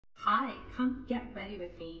come get ready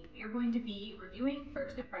with me. We're going to be reviewing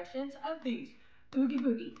first impressions of these Oogie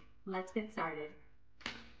Boogie. Let's get started.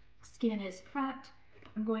 Skin is prepped.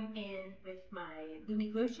 I'm going in with my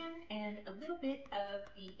Lumi lotion and a little bit of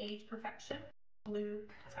the Age Perfection blue.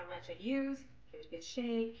 That's how much I use. Give it a good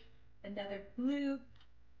shake. Another blue.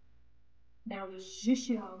 Now we zhoosh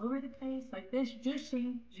it all over the place like this.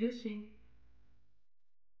 Zhooshing, zhooshing.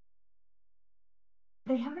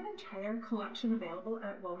 They have an entire collection available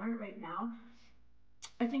at Walmart right now.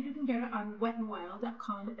 I think you can get it on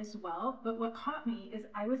wetandwild.com as well. But what caught me is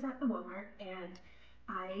I was at the Walmart and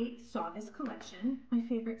I saw this collection, my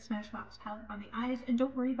favorite Smashbox palette on the eyes, and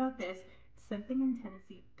don't worry about this, something in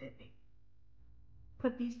Tennessee bit me.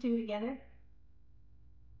 Put these two together.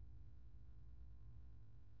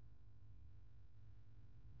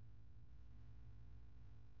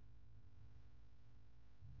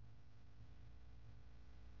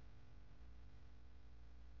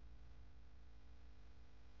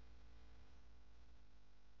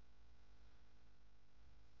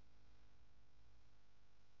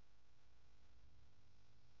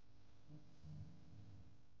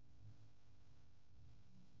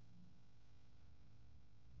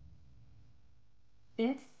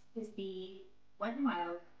 This is the Wet n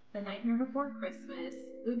Wild, The Nightmare Before Christmas,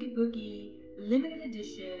 Oogie Boogie, limited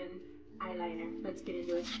edition eyeliner. Let's get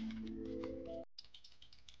into it.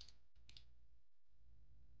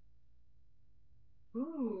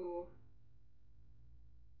 Ooh.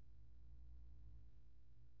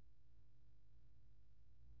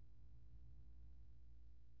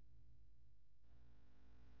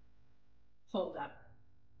 Hold up.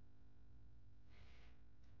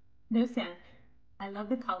 No scent. I love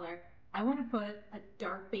the color. I want to put a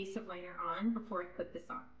dark base of liner on before I put this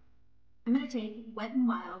on. I'm going to take Wet n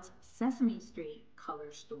Wild's Sesame Street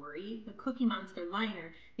Color Story, the Cookie Monster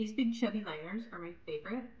liner. These big chubby liners are my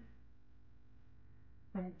favorite.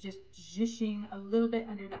 I'm just zhishing a little bit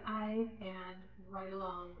under the eye and right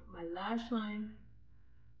along my lash line.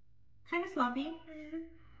 Kind of sloppy.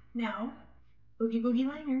 Now, Oogie Boogie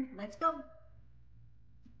liner. Let's go.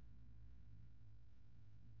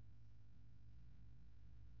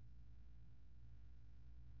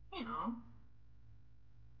 You know,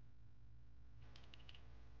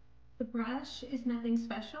 the brush is nothing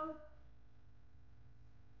special.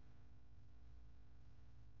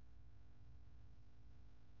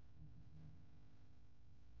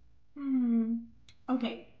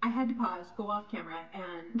 Okay, I had to pause, go off camera,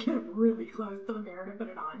 and get really close to the mirror to put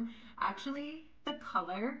it on. Actually, the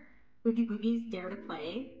color, Oogie Boogie's Dare to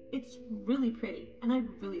Play, it's really pretty, and I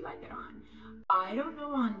really like it on. I don't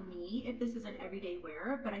know on me if this is an everyday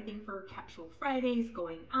wear, but I think for casual Fridays,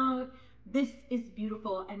 going out, this is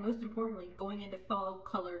beautiful, and most importantly, going into fall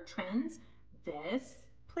color trends, this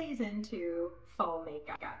plays into fall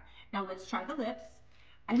makeup. Now let's try the lips.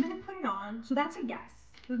 I'm gonna put it on, so that's a yes.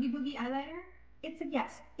 Oogie Boogie eyeliner, it's a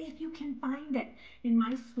yes, if you can find it. In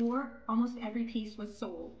my store, almost every piece was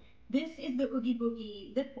sold. This is the Oogie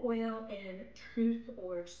Boogie Lip Oil in Truth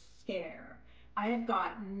or Scare. I have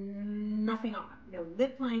got nothing on, no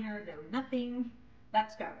lip liner, no nothing.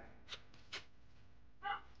 Let's go.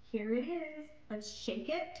 Here it is, let's shake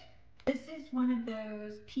it. This is one of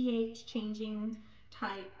those pH changing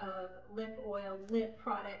type of lip oil lip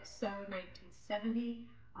products, so 1970.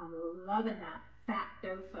 I'm loving that fat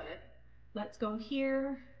doe foot. Let's go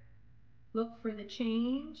here, look for the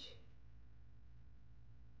change.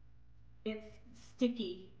 It's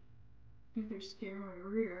sticky. They're scaring my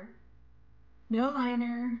rear. No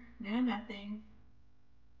liner, no nothing.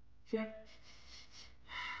 Just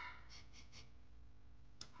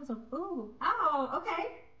has a, ooh, oh, okay.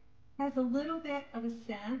 Has a little bit of a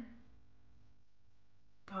scent.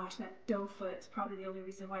 Gosh, that doe foot's probably the only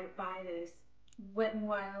reason why to buy this. Wet n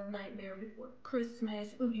Wild Nightmare Before Christmas,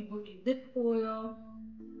 Oogie Boogie Lip Oil.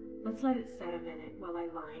 Let's let it set a minute while I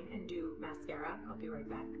line and do mascara. I'll be right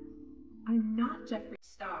back. I'm not Jeffree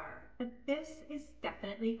Star, but this is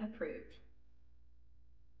definitely approved.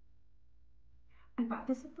 I bought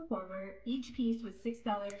this at the Walmart. Each piece was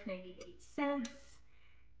 $6.98.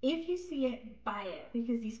 If you see it, buy it,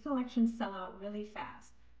 because these collections sell out really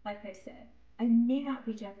fast. Like I said, I may not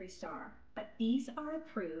be Jeffree Star, but these are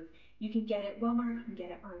approved. You can get it at Walmart, you can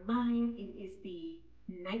get it online. It is the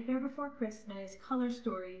Nightmare Before Christmas Color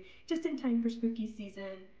Story, just in time for spooky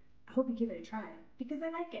season. I hope you give it a try, because I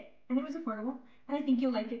like it, and it was affordable, and I think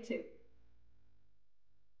you'll like it too.